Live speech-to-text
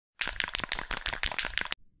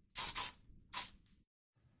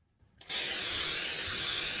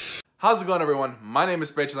How's it going, everyone? My name is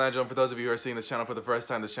Spraychalangelo, and for those of you who are seeing this channel for the first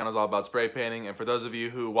time, this channel is all about spray painting. And for those of you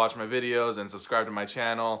who watch my videos and subscribe to my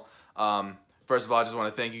channel, first of all, I just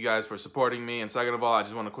want to thank you guys for supporting me. And second of all, I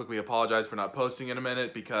just want to quickly apologize for not posting in a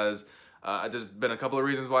minute because there's been a couple of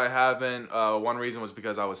reasons why I haven't. One reason was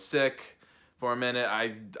because I was sick for a minute.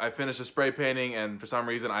 I finished a spray painting, and for some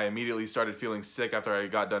reason, I immediately started feeling sick after I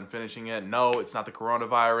got done finishing it. No, it's not the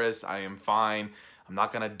coronavirus. I am fine. I'm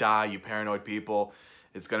not gonna die, you paranoid people.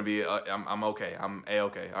 It's gonna be, I'm okay. I'm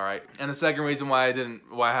a-okay, all right? And the second reason why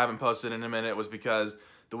I haven't posted in a minute was because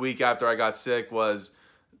the week after I got sick was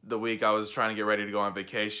the week I was trying to get ready to go on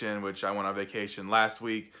vacation, which I went on vacation last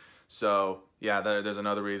week. So yeah, there's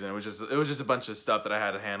another reason. It was just a bunch of stuff that I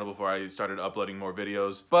had to handle before I started uploading more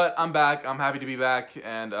videos. But I'm back. I'm happy to be back,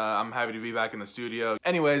 and I'm happy to be back in the studio.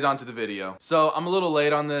 Anyways, on to the video. So I'm a little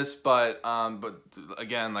late on this, but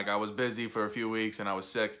again, like, I was busy for a few weeks and I was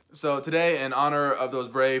sick. So today, in honor of those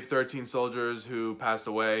brave 13 soldiers who passed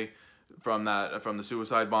away from the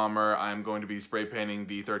suicide bomber, I'm going to be spray painting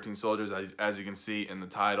the 13 soldiers, as you can see in the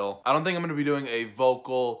title. I don't think I'm going to be doing a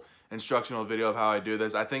vocal instructional video of how I do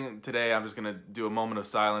this. I think today I'm just gonna do a moment of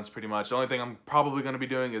silence pretty much. The only thing I'm probably gonna be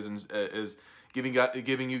doing is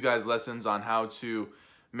giving you guys lessons on how to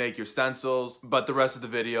make your stencils, but the rest of the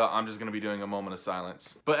video I'm just gonna be doing a moment of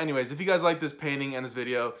silence. But anyways, if you guys like this painting and this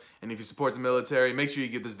video, and if you support the military, make sure you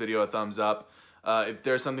give this video a thumbs up. If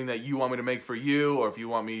there's something that you want me to make for you, or if you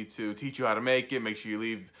want me to teach you how to make it, make sure you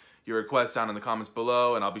leave your request down in the comments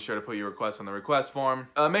below, and I'll be sure to put your request on the request form.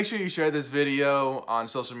 Make sure you share this video on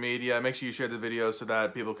social media. Make sure you share the video so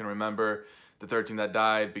that people can remember the 13 that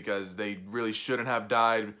died, because they really shouldn't have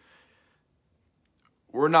died.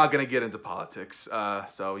 We're not gonna get into politics,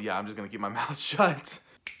 so yeah, I'm just gonna keep my mouth shut.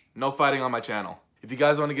 No fighting on my channel. If you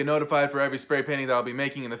guys want to get notified for every spray painting that I'll be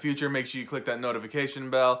making in the future, make sure you click that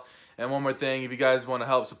notification bell. And one more thing, if you guys want to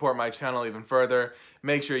help support my channel even further,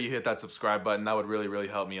 make sure you hit that subscribe button. That would really, really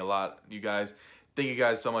help me a lot, you guys. Thank you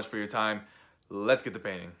guys so much for your time. Let's get to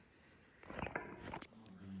painting.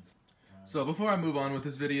 So before I move on with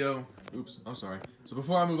this video,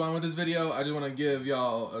 before I move on with this video, I just want to give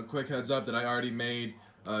y'all a quick heads up that I already made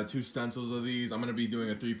 2 stencils of these. I'm going to be doing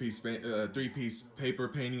a three-piece paper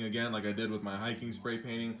painting again, like I did with my hiking spray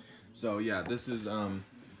painting. So yeah, this is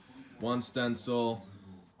one stencil,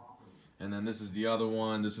 and then this is the other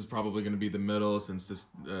one. This is probably going to be the middle, since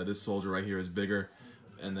this soldier right here is bigger.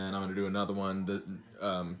 And then I'm going to do another one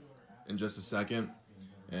in just a second,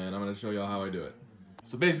 and I'm going to show y'all how I do it.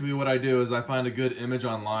 So basically what I do is I find a good image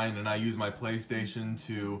online, and I use my PlayStation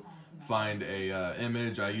to find a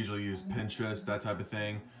image. I usually use Pinterest, that type of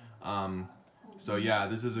thing. So yeah,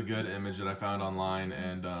 this is a good image that I found online,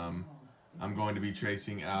 and I'm going to be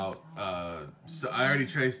tracing out, so I already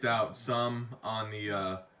traced out some on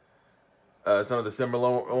the some of the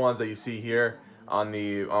similar ones that you see here on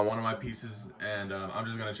one of my pieces, and I'm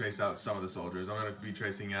just gonna trace out some of the soldiers. I'm gonna be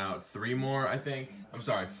tracing out 3 more, I think. I'm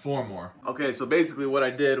sorry, 4 more. Okay, so basically what I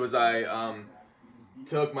did was I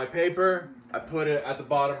took my paper, I put it at the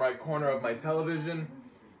bottom right corner of my television,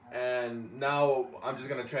 and now I'm just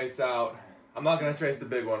gonna trace out, I'm not gonna trace the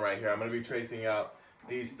big one right here. I'm gonna be tracing out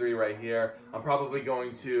these 3 right here. I'm probably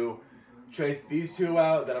going to trace these 2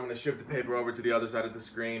 out, then I'm gonna shift the paper over to the other side of the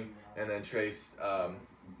screen, and then trace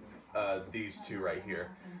these 2 right here.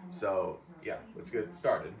 So yeah, let's get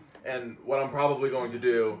started. And what I'm probably going to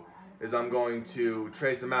do is I'm going to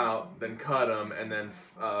trace them out, then cut them, and then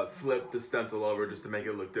flip the stencil over just to make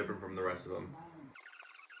it look different from the rest of them.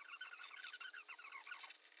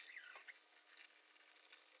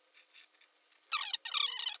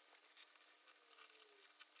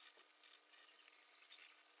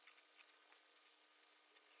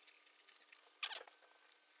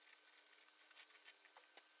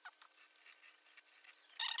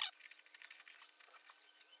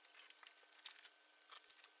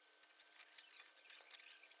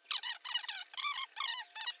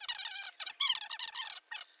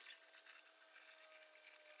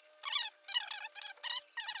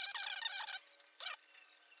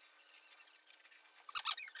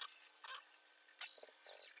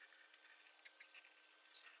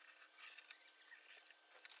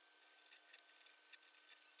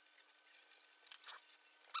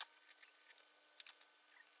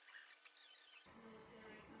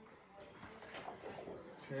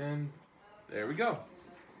 And there we go.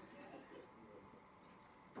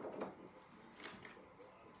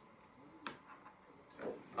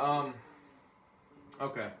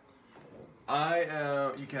 Okay.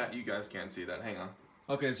 You guys can't see that. Hang on.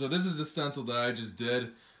 Okay, so this is the stencil that I just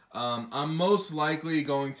did. I'm most likely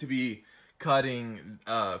going to be cutting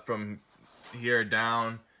from here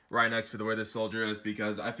down right next to where this soldier is,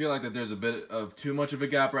 because I feel like that there's a bit of too much of a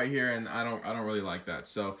gap right here, and I don't really like that.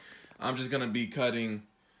 So I'm just gonna be cutting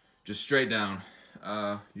just straight down.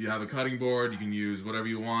 You have a cutting board, you can use whatever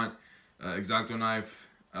you want, X-Acto knife.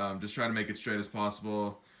 Just try to make it straight as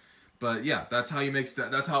possible. But yeah, that's how you make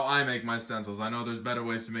that's how I make my stencils. I know there's better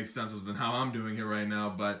ways to make stencils than how I'm doing it right now,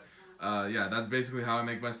 but yeah, that's basically how I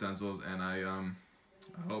make my stencils, and I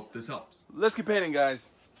hope this helps. Let's get painting,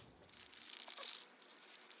 guys.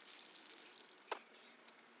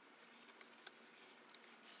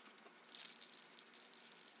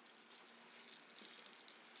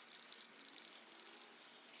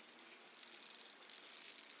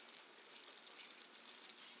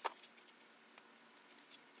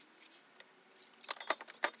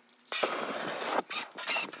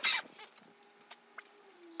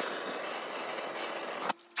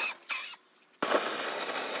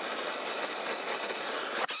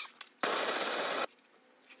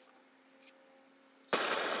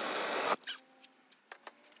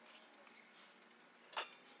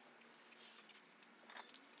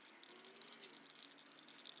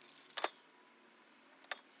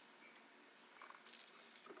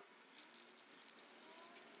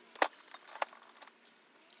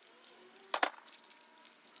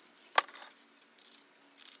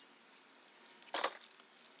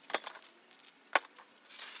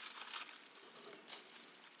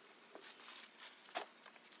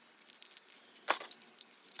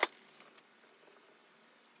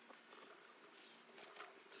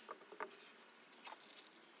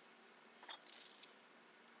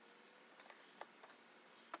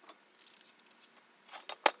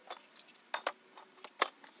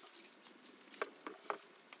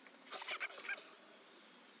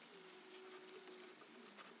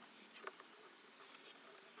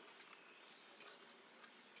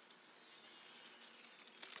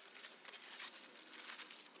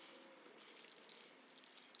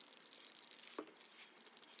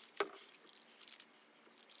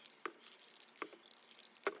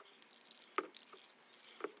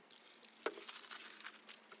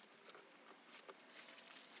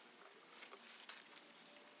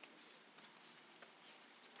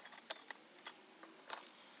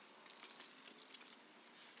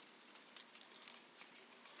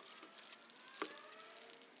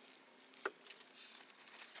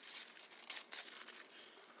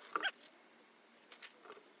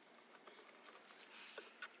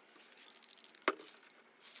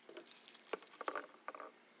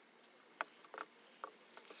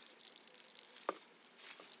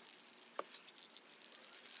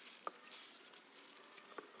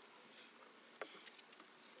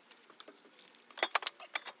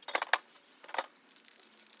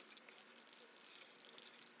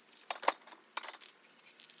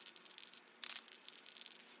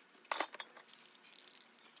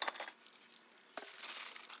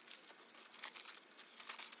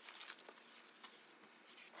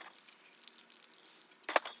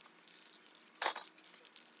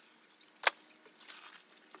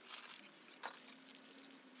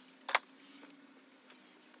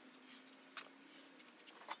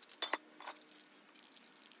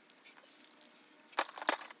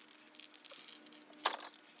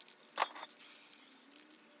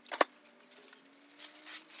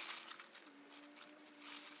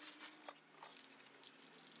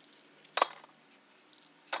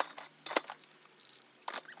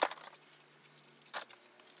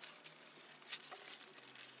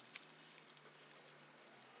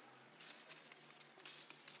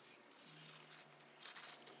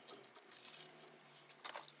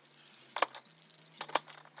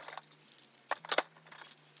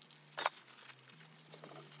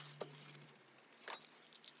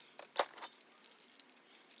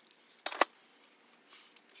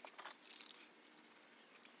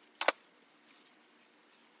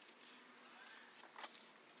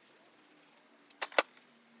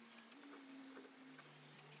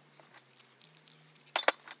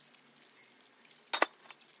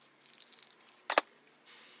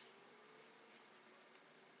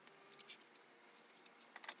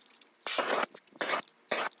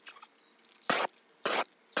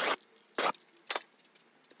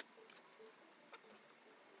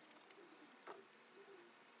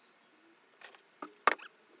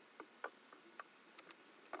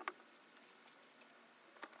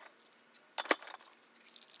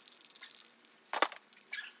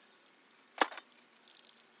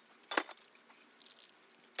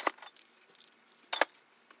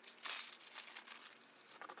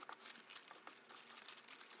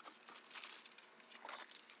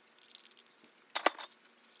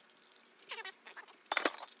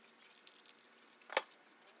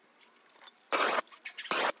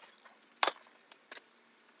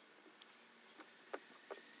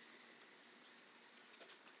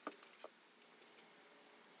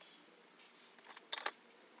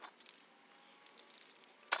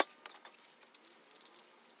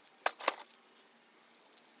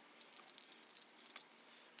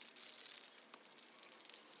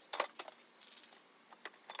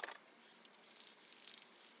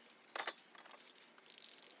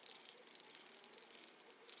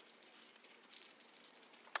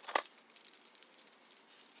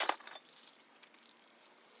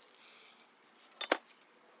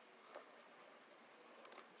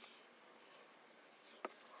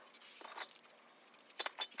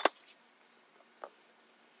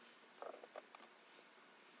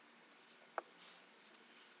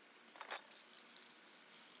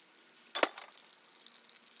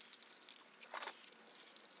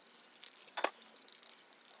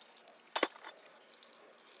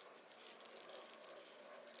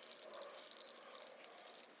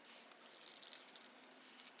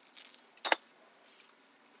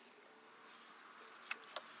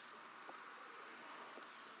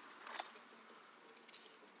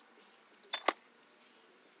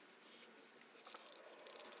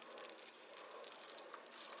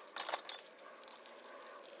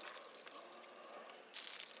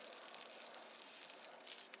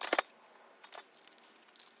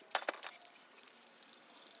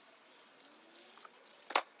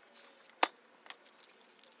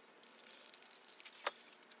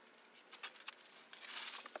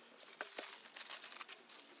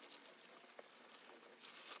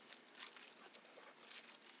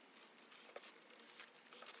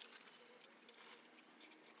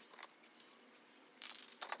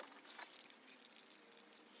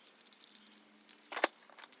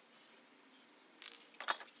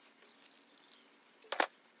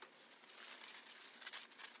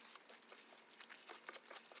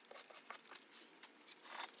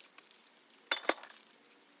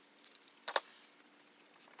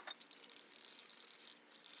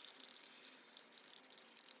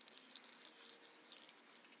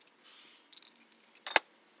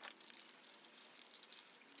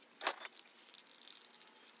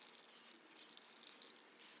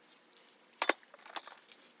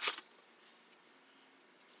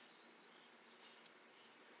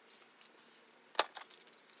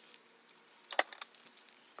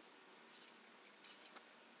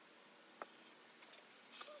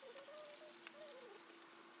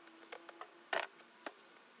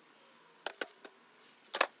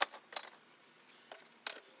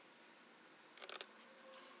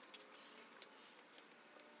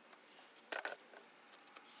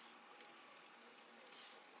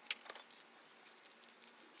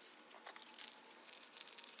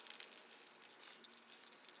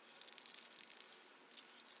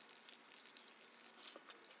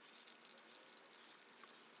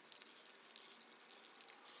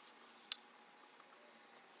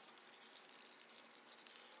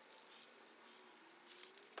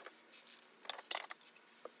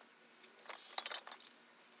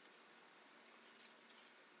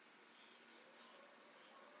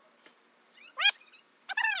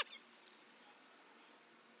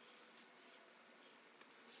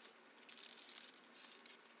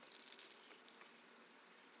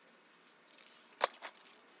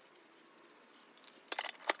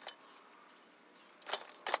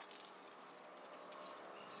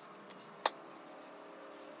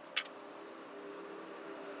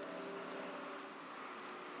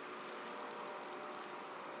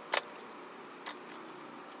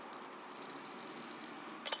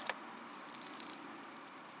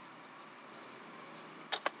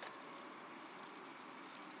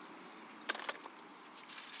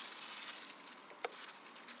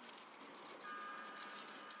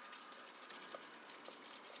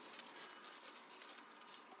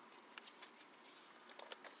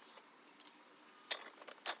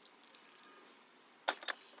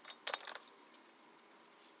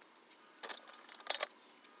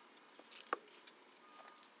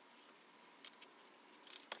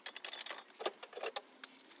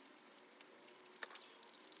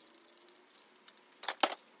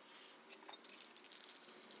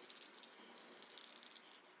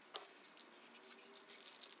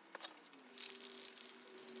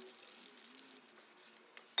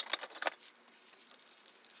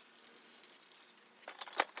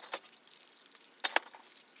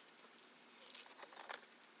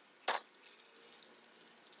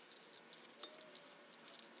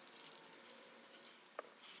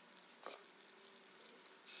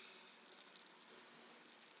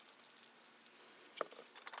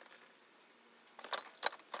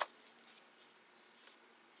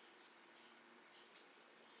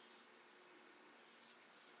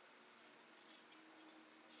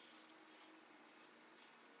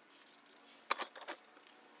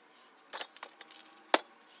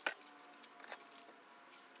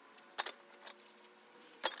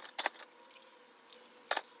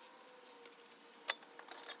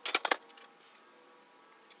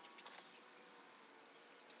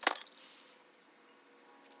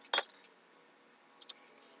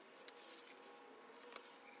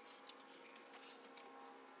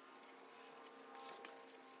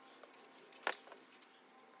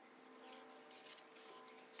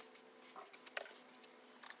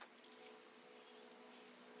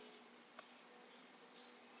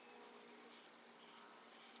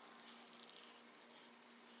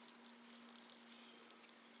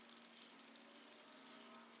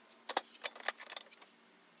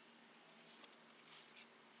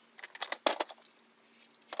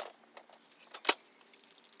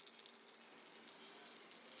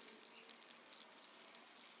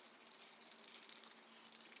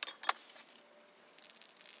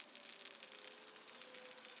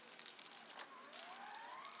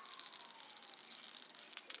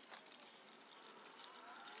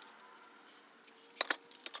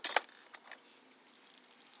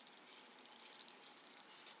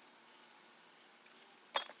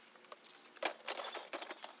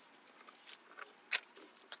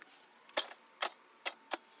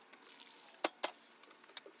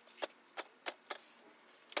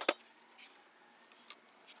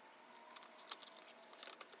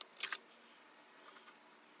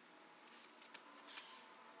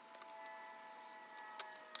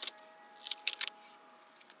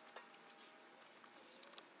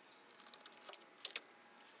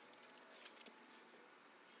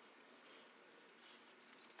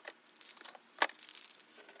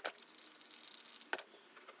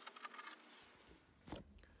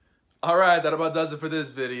 Alright, that about does it for this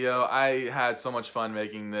video. I had so much fun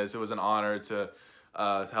making this. It was an honor to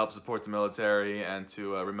help support the military and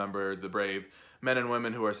to remember the brave men and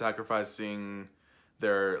women who are sacrificing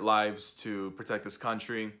their lives to protect this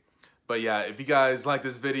country. But yeah, if you guys like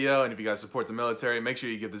this video and if you guys support the military, make sure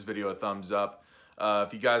you give this video a thumbs up.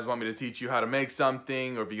 If you guys want me to teach you how to make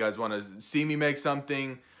something, or if you guys want to see me make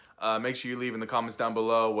something, make sure you leave in the comments down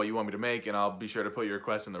below what you want me to make, and I'll be sure to put your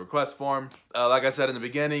request in the request form. Like I said in the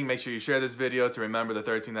beginning, make sure you share this video to remember the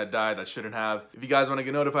 13 that died that shouldn't have. If you guys want to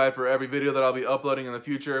get notified for every video that I'll be uploading in the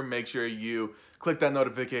future, make sure you click that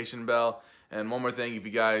notification bell. And one more thing, if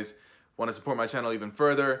you guys want to support my channel even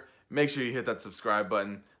further, make sure you hit that subscribe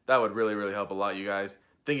button. That would really, really help a lot, you guys.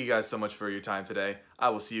 Thank you guys so much for your time today. I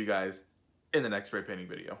will see you guys in the next spray painting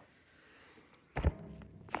video.